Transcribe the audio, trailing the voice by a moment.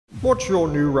What's your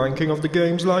new ranking of the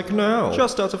games like now?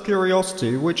 Just out of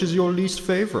curiosity, which is your least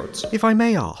favourite? If I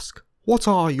may ask, what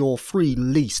are your 3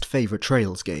 least favourite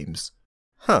Trails games?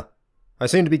 Huh. I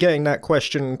seem to be getting that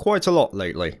question quite a lot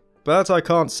lately. But I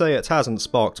can't say it hasn't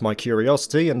sparked my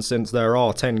curiosity, and since there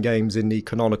are 10 games in the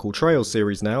canonical Trails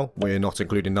series now, we're not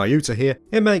including Nayuta here,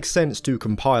 it makes sense to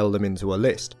compile them into a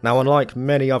list. Now, unlike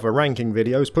many other ranking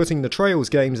videos, putting the Trails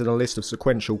games in a list of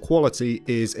sequential quality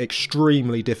is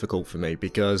extremely difficult for me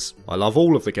because I love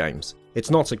all of the games. It's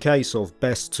not a case of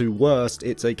best to worst,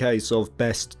 it's a case of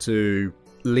best to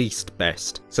least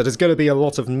best. So there's going to be a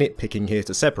lot of nitpicking here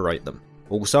to separate them.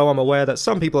 Also, I'm aware that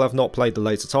some people have not played the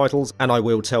later titles, and I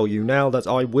will tell you now that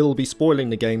I will be spoiling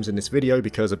the games in this video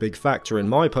because a big factor in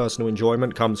my personal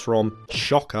enjoyment comes from,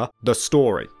 shocker, the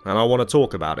story, and I want to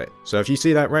talk about it. So if you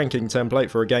see that ranking template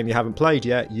for a game you haven't played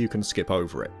yet, you can skip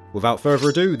over it. Without further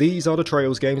ado, these are the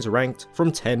Trails games ranked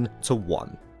from 10 to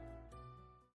 1.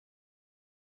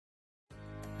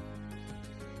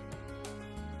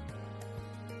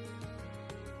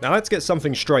 Now let's get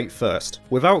something straight first.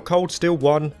 Without Cold Steel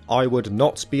 1, I would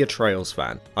not be a Trails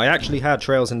fan. I actually had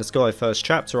Trails in the Sky First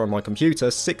Chapter on my computer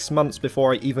 6 months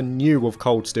before I even knew of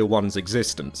Cold Steel 1's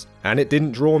existence, and it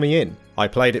didn't draw me in. I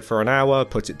played it for an hour,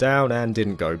 put it down, and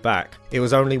didn't go back. It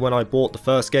was only when I bought the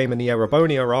first game in the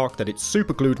Erebonia arc that it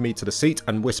superglued me to the seat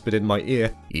and whispered in my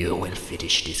ear, "You will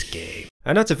finish this game."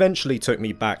 And that eventually took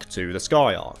me back to the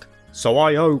Sky arc. So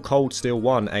I owe Cold Steel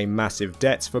 1 a massive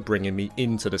debt for bringing me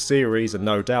into the series, and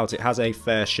no doubt it has a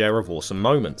fair share of awesome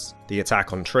moments. The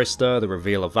attack on Trista, the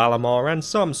reveal of Valimar, and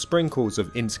some sprinkles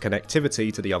of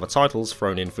interconnectivity to the other titles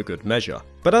thrown in for good measure.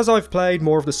 But as I've played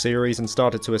more of the series and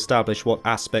started to establish what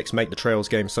aspects make the Trails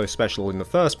game so special in the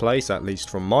first place, at least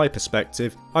from my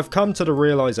perspective, I've come to the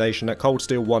realisation that Cold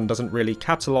Steel 1 doesn't really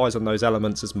capitalise on those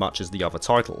elements as much as the other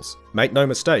titles. Make no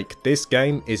mistake, this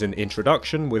game is an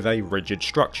introduction with a rigid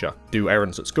structure. Do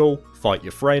errands at school, fight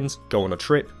your friends, go on a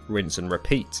trip, rinse and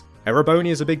repeat. Erebonia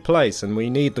is a big place, and we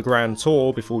need the Grand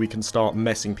Tour before we can start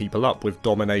messing people up with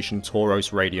Domination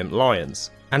Tauros Radiant Lions.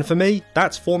 And for me,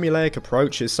 that formulaic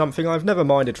approach is something I've never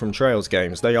minded from Trails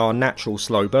games. They are natural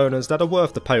slow burners that are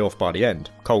worth the payoff by the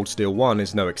end. Cold Steel 1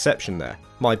 is no exception there.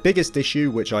 My biggest issue,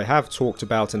 which I have talked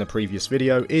about in a previous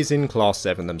video, is in Class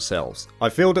 7 themselves. I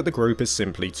feel that the group is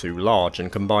simply too large,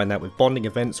 and combine that with bonding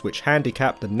events which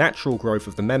handicap the natural growth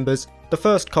of the members, the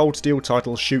first Cold Steel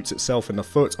title shoots itself in the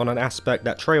foot on an aspect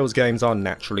that Trails games are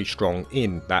naturally strong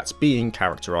in, that's being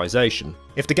characterization.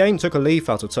 If the game took a leaf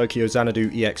out of Tokyo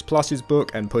Xanadu EX Plus's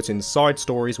book and put in side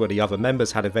stories where the other members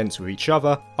had events with each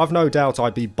other, I've no doubt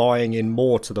I'd be buying in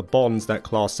more to the bonds that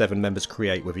Class 7 members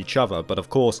create with each other, but of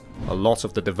course, a lot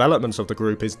of the development of the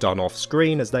group is done off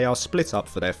screen as they are split up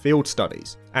for their field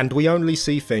studies, and we only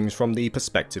see things from the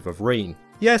perspective of Reen.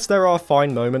 Yes, there are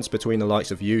fine moments between the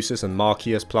likes of Eusis and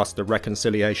Marcius plus the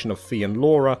reconciliation of Fee and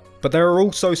Laura, but there are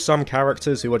also some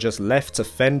characters who are just left to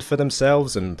fend for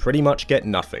themselves and pretty much get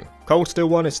nothing. Cold Steel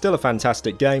 1 is still a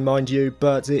fantastic game, mind you,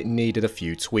 but it needed a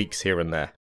few tweaks here and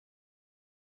there.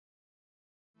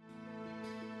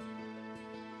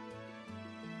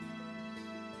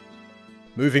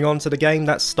 Moving on to the game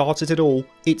that started it all,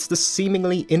 it's the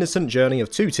seemingly innocent journey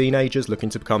of 2 teenagers looking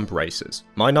to become bracers.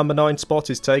 My number 9 spot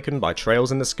is taken by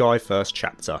Trails in the Sky First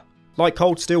Chapter. Like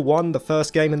Cold Steel 1, the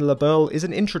first game in La Belle is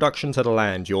an introduction to the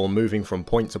land. You're moving from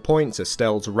point to point,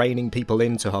 Estelle's reining people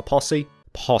into her posse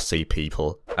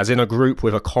people, as in a group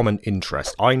with a common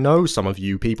interest. I know some of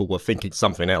you people were thinking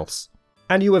something else.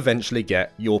 And you eventually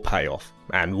get your payoff,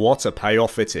 and what a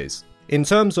payoff it is. In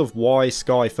terms of why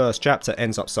Sky First Chapter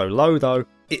ends up so low though,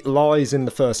 it lies in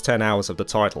the first 10 hours of the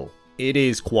title. It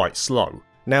is quite slow.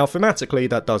 Now thematically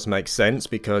that does make sense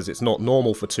because it's not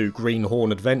normal for 2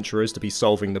 greenhorn adventurers to be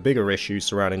solving the bigger issues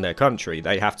surrounding their country,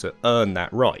 they have to earn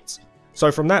that right. So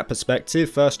from that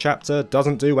perspective, First Chapter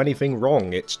doesn't do anything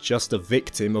wrong, it's just a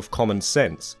victim of common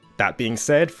sense. That being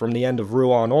said, from the end of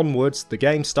Ruan onwards, the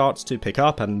game starts to pick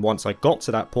up, and once I got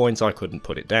to that point I couldn't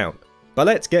put it down. But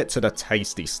let's get to the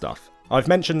tasty stuff. I've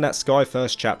mentioned that Sky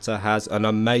First Chapter has an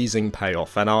amazing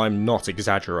payoff, and I'm not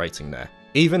exaggerating there.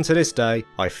 Even to this day,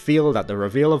 I feel that the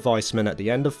reveal of Weissman at the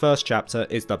end of First Chapter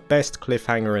is the best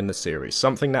cliffhanger in the series,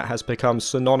 something that has become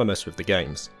synonymous with the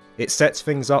games. It sets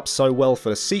things up so well for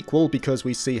the sequel because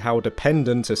we see how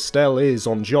dependent Estelle is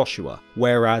on Joshua.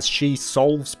 Whereas she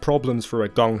solves problems through a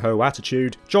gung-ho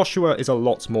attitude, Joshua is a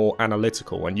lot more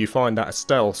analytical, and you find that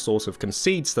Estelle sort of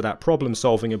concedes to that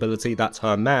problem-solving ability that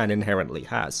her man inherently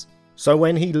has. So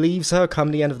when he leaves her come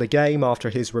the end of the game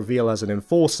after his reveal as an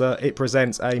enforcer, it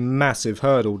presents a massive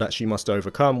hurdle that she must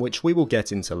overcome, which we will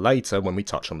get into later when we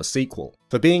touch on the sequel.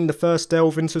 For being the first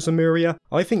delve into Zemuria,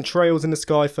 I think Trails in the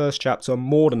Sky first chapter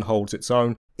more than holds its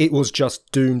own. It was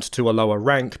just doomed to a lower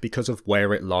rank because of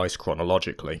where it lies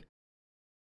chronologically.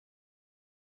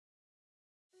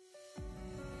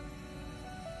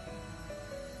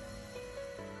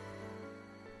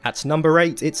 At number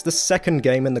 8, it's the second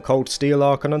game in the Cold Steel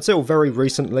arc, and until very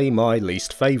recently my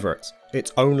least favourite.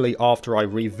 It's only after I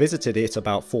revisited it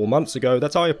about 4 months ago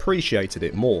that I appreciated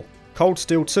it more. Cold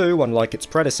Steel 2, unlike its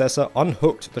predecessor,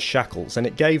 unhooked the shackles, and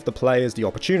it gave the players the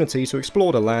opportunity to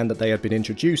explore the land that they had been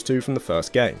introduced to from the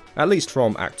first game, at least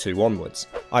from Act 2 onwards.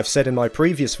 I've said in my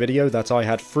previous video that I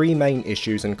had 3 main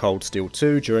issues in Cold Steel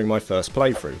 2 during my first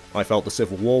playthrough. I felt the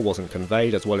Civil War wasn't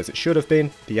conveyed as well as it should have been,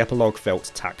 the epilogue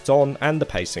felt tacked on, and the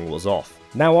pacing was off.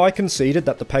 Now, I conceded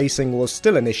that the pacing was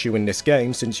still an issue in this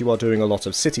game since you are doing a lot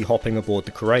of city hopping aboard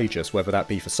the Courageous, whether that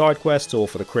be for side quests or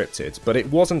for the cryptids, but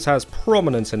it wasn't as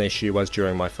prominent an issue as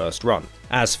during my first run.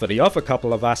 As for the other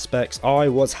couple of aspects, I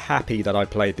was happy that I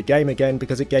played the game again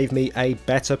because it gave me a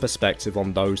better perspective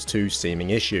on those 2 seeming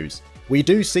issues. We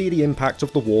do see the impact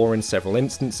of the war in several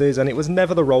instances, and it was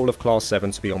never the role of Class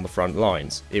 7 to be on the front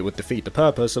lines. It would defeat the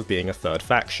purpose of being a third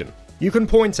faction. You can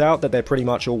point out that they're pretty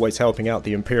much always helping out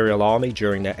the Imperial Army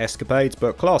during their escapades,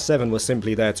 but Class 7 was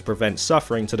simply there to prevent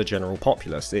suffering to the general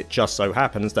populace. It just so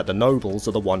happens that the nobles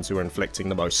are the ones who are inflicting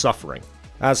the most suffering.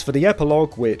 As for the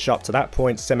epilogue, which up to that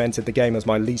point cemented the game as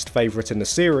my least favourite in the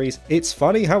series, it's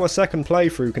funny how a second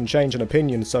playthrough can change an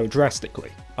opinion so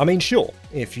drastically. I mean, sure,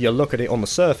 if you look at it on the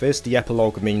surface, the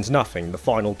epilogue means nothing. The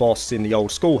final boss in the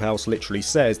old schoolhouse literally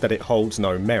says that it holds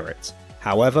no merit.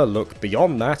 However, look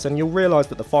beyond that and you'll realise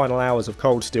that the final hours of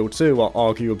Cold Steel 2 are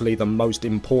arguably the most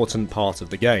important part of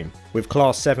the game. With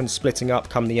Class 7 splitting up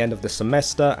come the end of the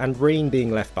semester and Reen being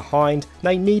left behind,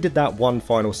 they needed that one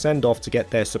final send-off to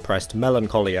get their suppressed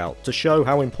melancholy out, to show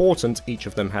how important each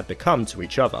of them had become to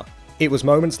each other. It was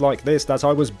moments like this that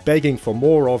I was begging for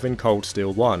more of in Cold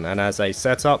Steel 1, and as a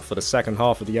setup for the second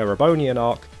half of the Erebonian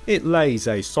arc, it lays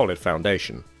a solid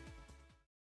foundation.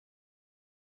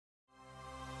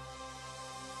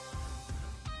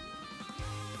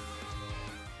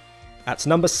 At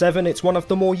number 7, it's one of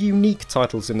the more unique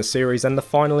titles in the series and the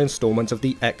final installment of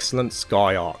the excellent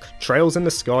Sky arc, Trails in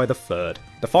the Sky the Third.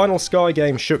 The final Sky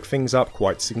game shook things up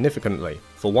quite significantly.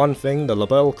 For one thing, the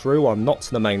LaBelle crew are not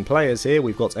the main players here.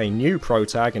 We've got a new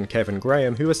protag in Kevin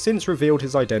Graham who has since revealed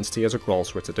his identity as a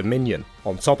Grolsritter Dominion.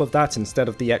 On top of that, instead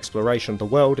of the exploration of the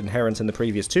world inherent in the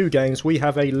previous 2 games, we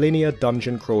have a linear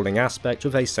dungeon crawling aspect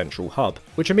with a central hub,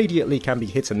 which immediately can be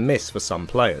hit and miss for some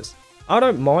players. I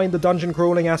don't mind the dungeon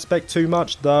crawling aspect too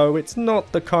much though, it's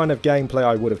not the kind of gameplay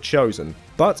I would have chosen,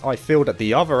 but I feel that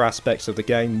the other aspects of the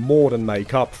game more than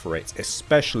make up for it,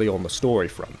 especially on the story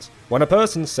front. When a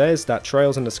person says that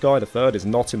Trails in the Sky the Third is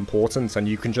not important and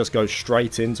you can just go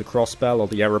straight into Crossbell or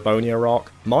the Erebonia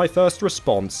arc, my first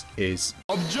response is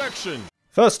objection!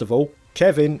 First of all,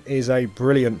 Kevin is a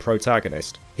brilliant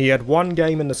protagonist. He had one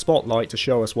game in the spotlight to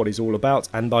show us what he's all about,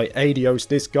 and by adios,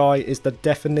 this guy is the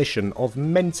definition of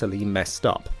mentally messed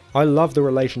up. I love the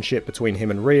relationship between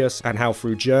him and Rios, and how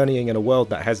through journeying in a world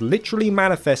that has literally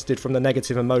manifested from the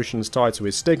negative emotions tied to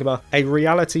his stigma, a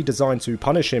reality designed to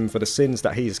punish him for the sins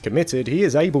that he has committed, he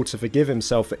is able to forgive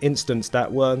himself for incidents that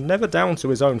were never down to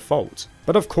his own fault.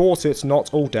 But of course it's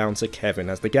not all down to Kevin,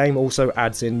 as the game also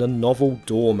adds in the novel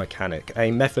door mechanic,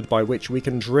 a method by which we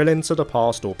can drill into the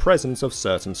past or present of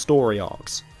certain story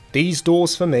arcs. These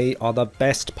doors for me are the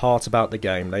best part about the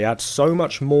game. They add so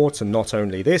much more to not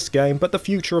only this game, but the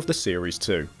future of the series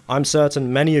too. I'm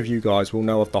certain many of you guys will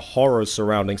know of the horrors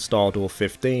surrounding Star Door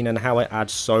 15 and how it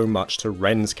adds so much to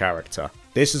Ren's character.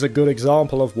 This is a good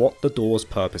example of what the door's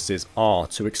purposes are,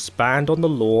 to expand on the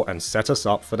lore and set us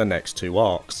up for the next 2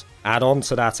 arcs. Add on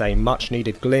to that a much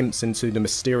needed glimpse into the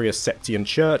mysterious Septian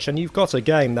Church and you've got a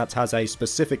game that has a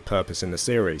specific purpose in the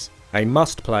series. A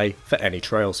must play for any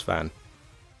Trails fan.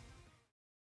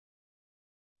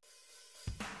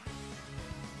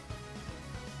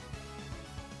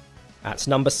 At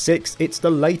number 6, it's the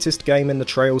latest game in the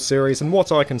Trails series and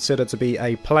what I consider to be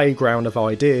a playground of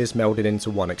ideas melded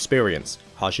into one experience,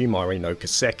 Hajimari no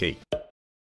Kiseki.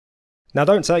 Now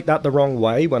don't take that the wrong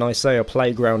way. When I say a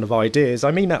playground of ideas,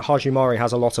 I mean that Hajimari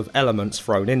has a lot of elements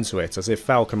thrown into it, as if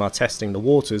Falcom are testing the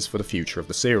waters for the future of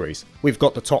the series. We've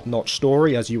got the top-notch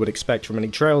story, as you would expect from any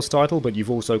Trails title, but you've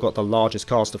also got the largest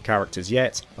cast of characters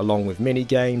yet, along with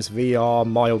mini-games, VR,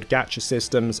 mild gacha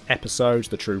systems, episodes,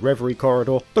 the true reverie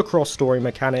corridor, the cross-story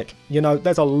mechanic. You know,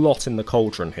 there's a lot in the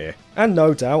cauldron here. And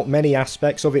no doubt, many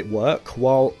aspects of it work,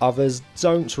 while others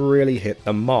don't really hit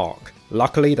the mark.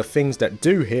 Luckily, the things that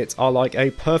do hit are like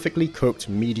a perfectly cooked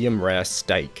medium rare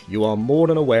steak. You are more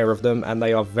than aware of them and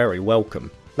they are very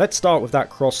welcome. Let's start with that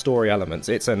cross-story element.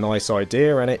 It's a nice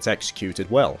idea and it's executed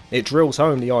well. It drills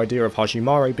home the idea of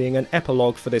Hajimari being an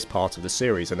epilogue for this part of the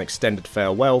series, an extended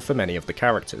farewell for many of the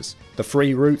characters. The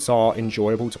three routes are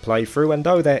enjoyable to play through, and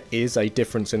though there is a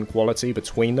difference in quality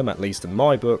between them, at least in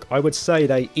my book, I would say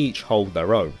they each hold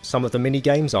their own. Some of the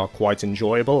mini-games are quite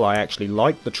enjoyable. I actually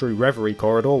liked the true reverie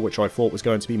corridor, which I thought was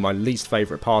going to be my least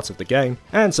favourite part of the game,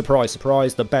 and surprise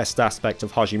surprise, the best aspect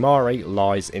of Hajimari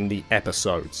lies in the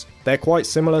episodes. They're quite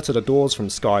similar to the doors from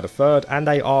Sky the Third, and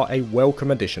they are a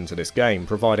welcome addition to this game,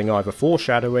 providing either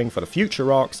foreshadowing for the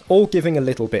future arcs, or giving a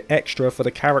little bit extra for the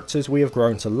characters we have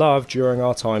grown to love during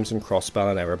our times in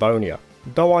Crossbell and Erebonia.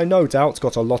 Though I no doubt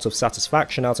got a lot of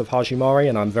satisfaction out of Hajimari,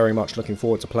 and I'm very much looking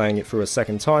forward to playing it through a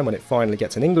second time when it finally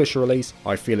gets an English release,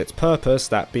 I feel its purpose,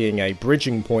 that being a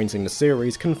bridging point in the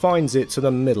series, confines it to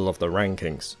the middle of the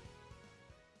rankings.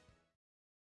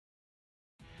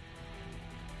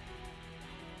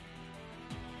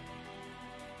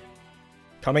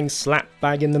 Coming slap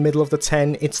bang in the middle of the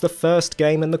 10, it's the first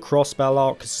game in the Crossbell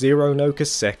arc, Zero no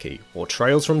Kiseki, or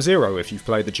Trails from Zero if you've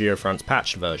played the Geofrance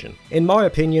patched version. In my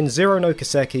opinion, Zero no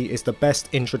Kiseki is the best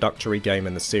introductory game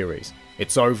in the series.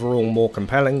 It's overall more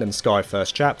compelling than Sky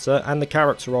First Chapter, and the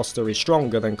character roster is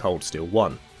stronger than Cold Steel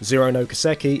 1. Zero no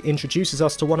Kiseki introduces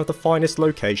us to one of the finest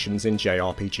locations in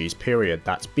JRPG's period,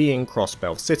 that being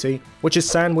Crossbell City, which is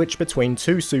sandwiched between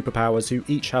two superpowers who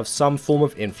each have some form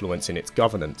of influence in its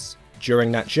governance.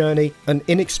 During that journey, an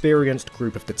inexperienced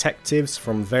group of detectives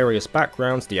from various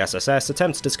backgrounds, the SSS,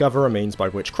 attempt to discover a means by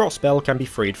which Crossbell can be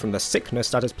freed from the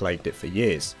sickness that has plagued it for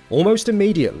years. Almost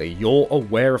immediately, you're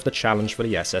aware of the challenge for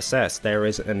the SSS. There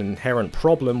is an inherent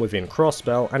problem within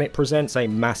Crossbell, and it presents a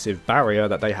massive barrier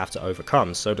that they have to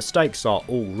overcome, so the stakes are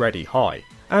already high.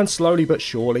 And slowly but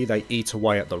surely they eat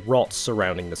away at the rots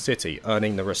surrounding the city,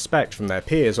 earning the respect from their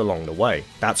peers along the way.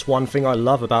 That's one thing I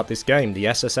love about this game, the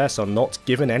SSS are not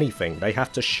given anything, they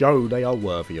have to show they are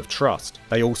worthy of trust.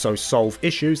 They also solve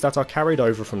issues that are carried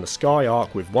over from the Sky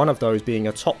arc, with one of those being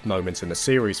a top moment in the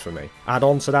series for me. Add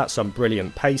on to that some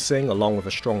brilliant pacing, along with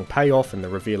a strong payoff in the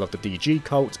reveal of the DG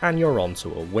cult, and you're on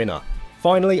to a winner.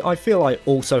 Finally, I feel I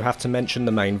also have to mention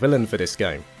the main villain for this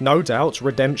game. No doubt,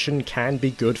 redemption can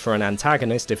be good for an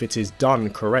antagonist if it is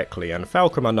done correctly, and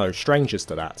Falcom are no strangers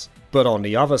to that. But on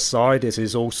the other side, it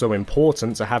is also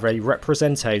important to have a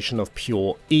representation of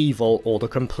pure evil or the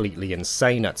completely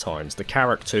insane at times, the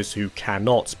characters who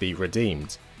cannot be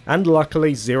redeemed. And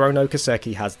luckily, Zero no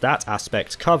Kiseki has that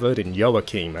aspect covered in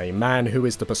Joachim, a man who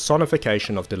is the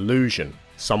personification of delusion,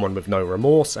 someone with no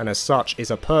remorse, and as such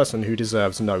is a person who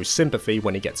deserves no sympathy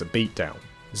when he gets a beatdown.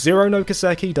 Zero no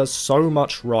Kiseki does so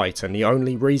much right, and the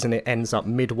only reason it ends up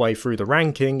midway through the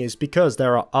ranking is because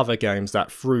there are other games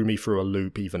that threw me through a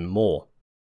loop even more.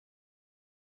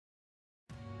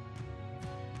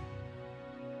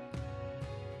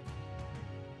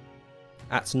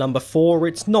 At number 4,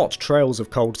 it's not Trails of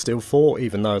Cold Steel 4,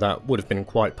 even though that would have been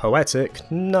quite poetic.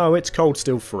 No, it's Cold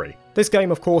Steel 3. This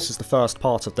game, of course, is the first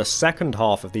part of the second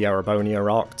half of the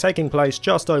Erebonia arc, taking place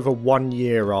just over 1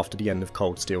 year after the end of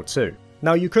Cold Steel 2.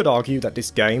 Now, you could argue that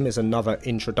this game is another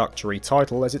introductory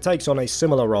title, as it takes on a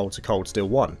similar role to Cold Steel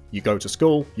 1. You go to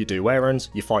school, you do errands,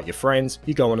 you fight your friends,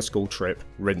 you go on a school trip,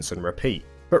 rinse and repeat.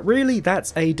 But really,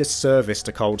 that's a disservice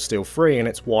to Cold Steel 3 and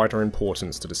its wider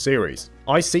importance to the series.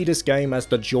 I see this game as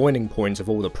the joining point of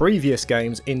all the previous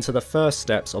games into the first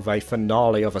steps of a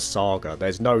finale of a saga.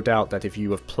 There's no doubt that if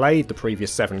you have played the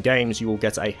previous 7 games, you will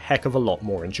get a heck of a lot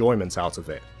more enjoyment out of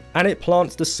it. And it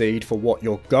plants the seed for what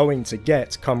you're going to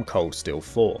get come Cold Steel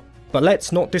 4. But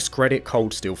let's not discredit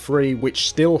Cold Steel 3, which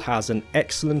still has an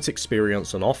excellent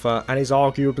experience on offer and is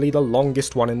arguably the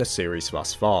longest one in the series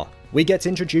thus far. We get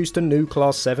introduced to new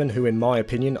Class 7 who in my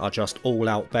opinion are just all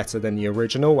out better than the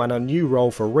original, and a new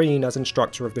role for Reen as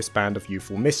instructor of this band of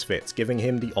youthful misfits, giving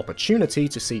him the opportunity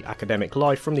to see academic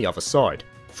life from the other side.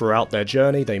 Throughout their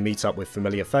journey they meet up with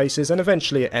familiar faces, and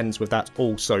eventually it ends with that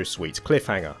all so sweet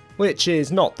cliffhanger, which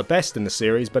is not the best in the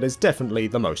series but is definitely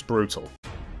the most brutal.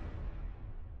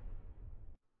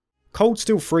 Cold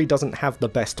Steel 3 doesn't have the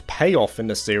best payoff in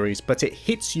the series, but it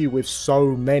hits you with so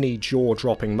many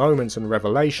jaw-dropping moments and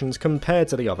revelations compared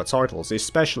to the other titles,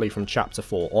 especially from Chapter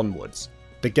 4 onwards.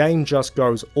 The game just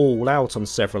goes all out on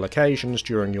several occasions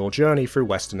during your journey through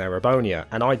Western Erebonia,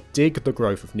 and I dig the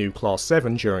growth of New Class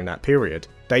 7 during that period.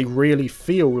 They really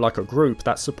feel like a group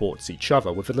that supports each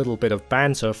other, with a little bit of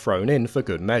banter thrown in for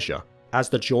good measure. As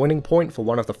the joining point for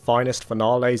one of the finest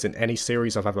finales in any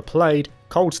series I've ever played,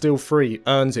 Cold Steel 3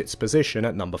 earns its position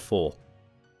at number 4.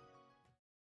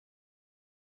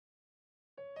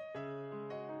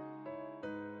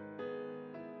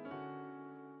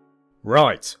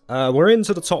 Right, we're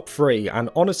into the top 3, and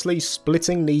honestly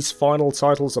splitting these final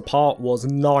titles apart was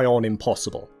nigh on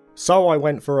impossible. So I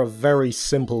went for a very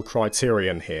simple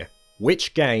criterion here.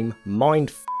 Which game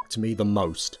mind-f***ed me the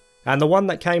most? And the one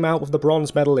that came out with the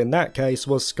bronze medal in that case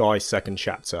was Sky's second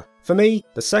chapter. For me,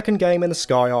 the second game in the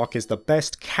Sky arc is the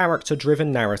best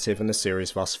character-driven narrative in the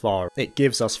series thus far. It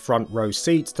gives us front row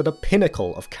seats to the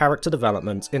pinnacle of character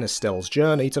development in Estelle's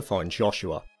journey to find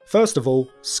Joshua. First of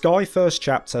all, Sky First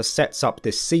Chapter sets up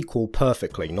this sequel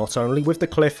perfectly, not only with the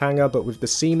cliffhanger but with the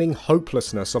seeming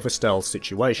hopelessness of Estelle's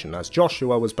situation, as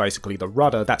Joshua was basically the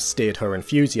rudder that steered her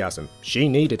enthusiasm. She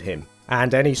needed him.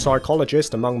 And any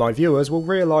psychologist among my viewers will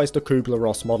realise the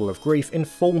Kubler-Ross model of grief in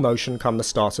full motion come the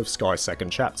start of Sky's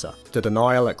second chapter. The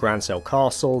denial at Grancel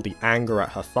Castle, the anger at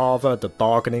her father, the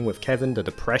bargaining with Kevin, the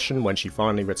depression when she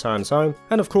finally returns home,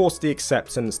 and of course the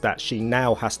acceptance that she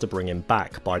now has to bring him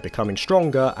back by becoming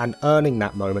stronger and earning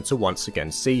that moment to once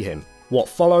again see him. What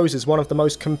follows is one of the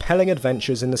most compelling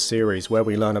adventures in the series, where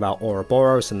we learn about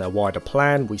Ouroboros and their wider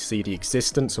plan, we see the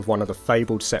existence of one of the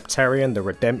fabled Septarian, the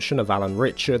redemption of Alan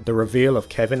Richard, the reveal of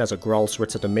Kevin as a Grol's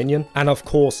Ritter Dominion, and of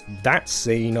course that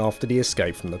scene after the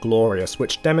escape from the Glorious,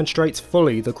 which demonstrates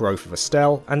fully the growth of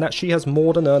Estelle, and that she has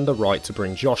more than earned the right to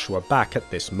bring Joshua back at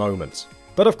this moment.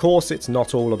 But of course it's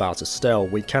not all about Estelle.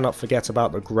 We cannot forget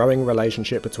about the growing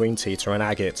relationship between Tita and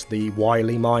Agate, the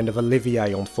wily mind of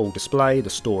Olivier on full display, the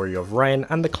story of Ren,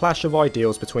 and the clash of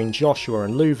ideals between Joshua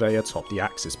and Louvet atop the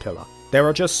Axis pillar. There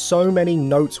are just so many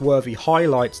noteworthy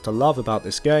highlights to love about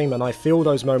this game, and I feel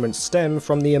those moments stem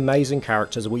from the amazing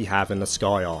characters we have in the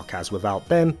Sky arc, as without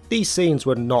them, these scenes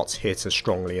would not hit as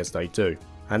strongly as they do.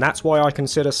 And that's why I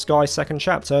consider Sky's second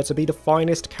chapter to be the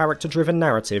finest character-driven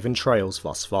narrative in Trails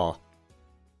thus far.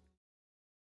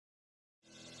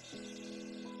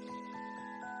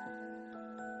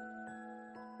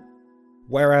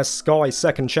 Whereas Sky's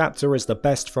second chapter is the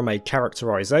best from a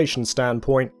characterization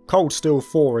standpoint, Cold Steel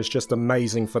 4 is just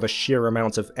amazing for the sheer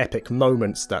amount of epic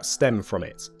moments that stem from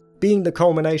it. Being the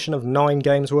culmination of 9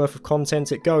 games worth of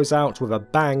content, it goes out with a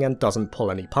bang and doesn't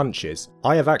pull any punches.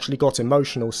 I have actually got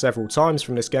emotional several times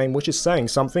from this game, which is saying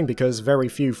something because very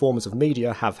few forms of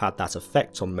media have had that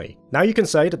effect on me. Now you can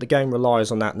say that the game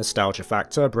relies on that nostalgia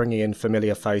factor, bringing in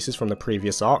familiar faces from the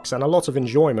previous arcs, and a lot of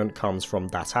enjoyment comes from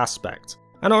that aspect.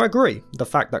 And I agree, the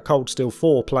fact that Cold Steel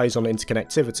 4 plays on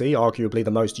interconnectivity, arguably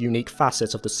the most unique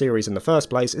facet of the series in the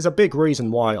first place, is a big reason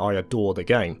why I adore the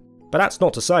game. But that's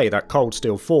not to say that Cold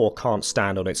Steel 4 can't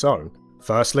stand on its own.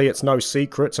 Firstly, it's no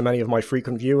secret to many of my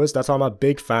frequent viewers that I'm a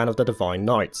big fan of the Divine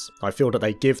Knights. I feel that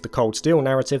they give the Cold Steel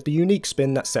narrative the unique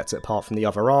spin that sets it apart from the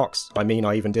other arcs. I mean,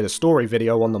 I even did a story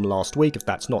video on them last week if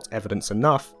that's not evidence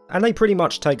enough. And they pretty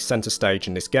much take centre stage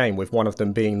in this game, with one of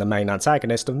them being the main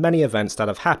antagonist of many events that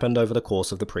have happened over the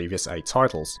course of the previous 8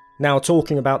 titles. Now,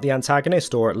 talking about the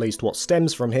antagonist, or at least what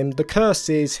stems from him, the curse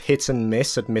is hit and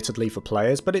miss admittedly for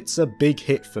players, but it's a big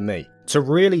hit for me. To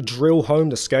really drill home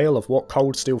the scale of what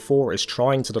Cold Steel 4 is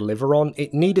trying to deliver on,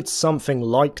 it needed something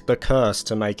like the curse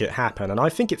to make it happen, and I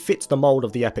think it fits the mould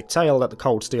of the epic tale that the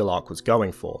Cold Steel arc was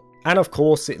going for. And of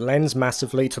course, it lends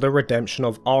massively to the redemption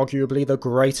of arguably the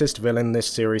greatest villain this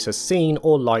series has seen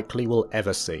or likely will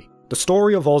ever see. The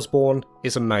story of Osborn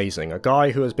is amazing, a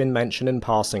guy who has been mentioned in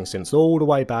passing since all the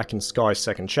way back in Sky's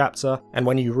second chapter, and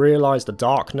when you realise the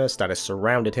darkness that has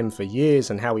surrounded him for years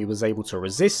and how he was able to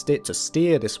resist it to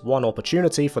steer this one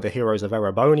opportunity for the heroes of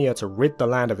Erebonia to rid the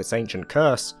land of its ancient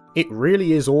curse, it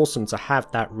really is awesome to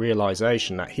have that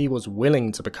realisation that he was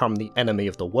willing to become the enemy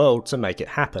of the world to make it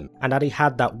happen, and that he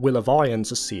had that will of iron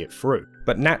to see it through.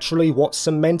 But naturally, what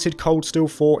cemented Cold Steel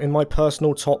 4 in my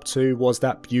personal top 2 was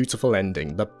that beautiful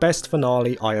ending, the best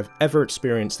finale I have ever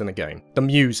experienced in a game. The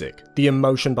music, the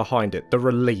emotion behind it, the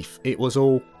relief, it was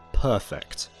all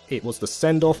perfect. It was the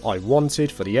send-off I wanted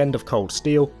for the end of Cold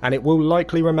Steel, and it will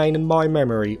likely remain in my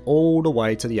memory all the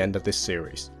way to the end of this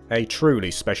series. A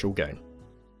truly special game.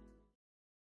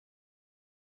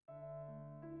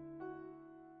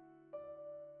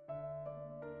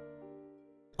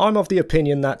 I'm of the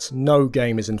opinion that no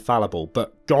game is infallible,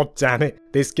 but god damn it,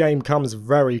 this game comes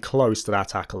very close to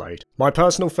that accolade. My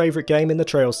personal favourite game in the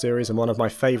Trails series and one of my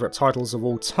favourite titles of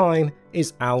all time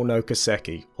is Ao no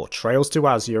Kiseki, or Trails to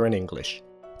Azure in English.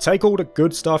 Take all the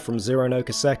good stuff from Zero no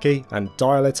Kiseki and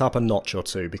dial it up a notch or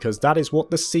two, because that is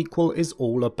what the sequel is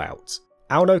all about.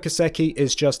 Ao no Kiseki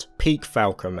is just peak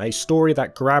Falcon, a story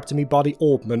that grabbed me by the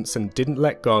orbments and didn't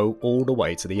let go all the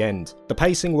way to the end. The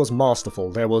pacing was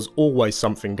masterful, there was always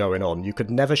something going on, you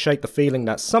could never shake the feeling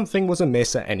that something was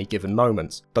amiss at any given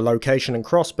moment. The location and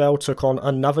crossbell took on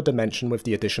another dimension with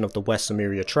the addition of the West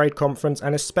Lemuria Trade Conference,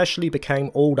 and especially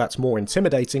became all that more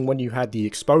intimidating when you had the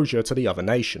exposure to the other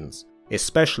nations,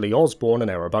 especially Osborne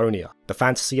and Erebonia. The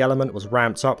fantasy element was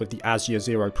ramped up with the Azure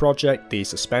Zero project, the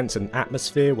suspense and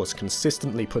atmosphere was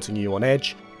consistently putting you on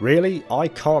edge. Really, I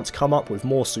can't come up with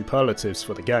more superlatives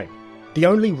for the game. The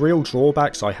only real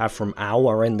drawbacks I have from Ao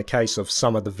are in the case of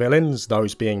some of the villains,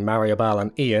 those being Mariabal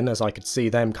and Ian, as I could see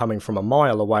them coming from a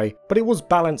mile away, but it was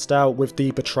balanced out with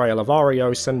the betrayal of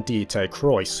Arios and Dieter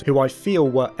Kreuz, who I feel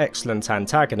were excellent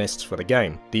antagonists for the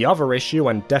game. The other issue,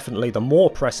 and definitely the more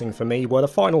pressing for me, were the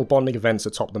final bonding events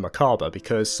atop the Macabre,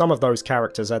 because some of those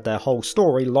characters had their whole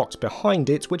story locked behind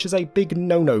it, which is a big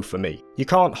no-no for me. You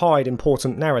can't hide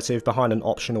important narrative behind an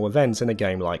optional event in a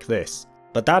game like this.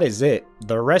 But that is it.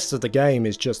 The rest of the game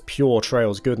is just pure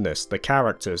Trails goodness, the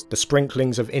characters, the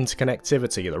sprinklings of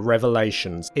interconnectivity, the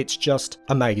revelations, it's just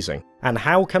amazing. And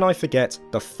how can I forget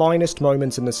the finest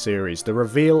moment in the series, the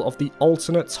reveal of the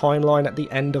alternate timeline at the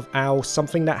end of Ao,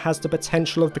 something that has the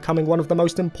potential of becoming one of the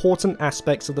most important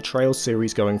aspects of the Trails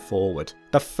series going forward.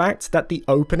 The fact that the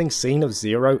opening scene of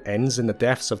Zero ends in the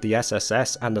deaths of the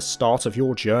SSS and the start of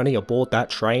your journey aboard that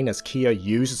train as Kia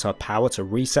uses her power to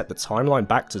reset the timeline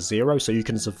back to zero so you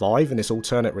can survive in this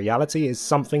alternate reality is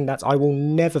something that I will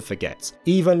never forget,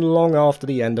 even long after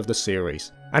the end of the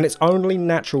series. And it's only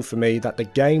natural for me that the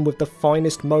game with the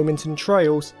finest moment in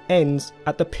Trails ends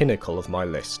at the pinnacle of my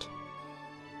list.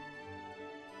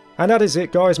 And that is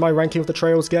it guys, my ranking of the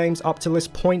Trails games up to this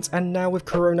point, and now with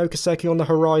Kuro no Kiseki on the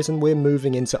horizon we're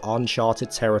moving into uncharted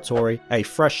territory, a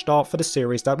fresh start for the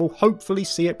series that will hopefully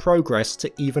see it progress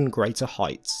to even greater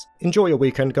heights. Enjoy your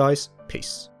weekend guys,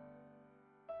 peace.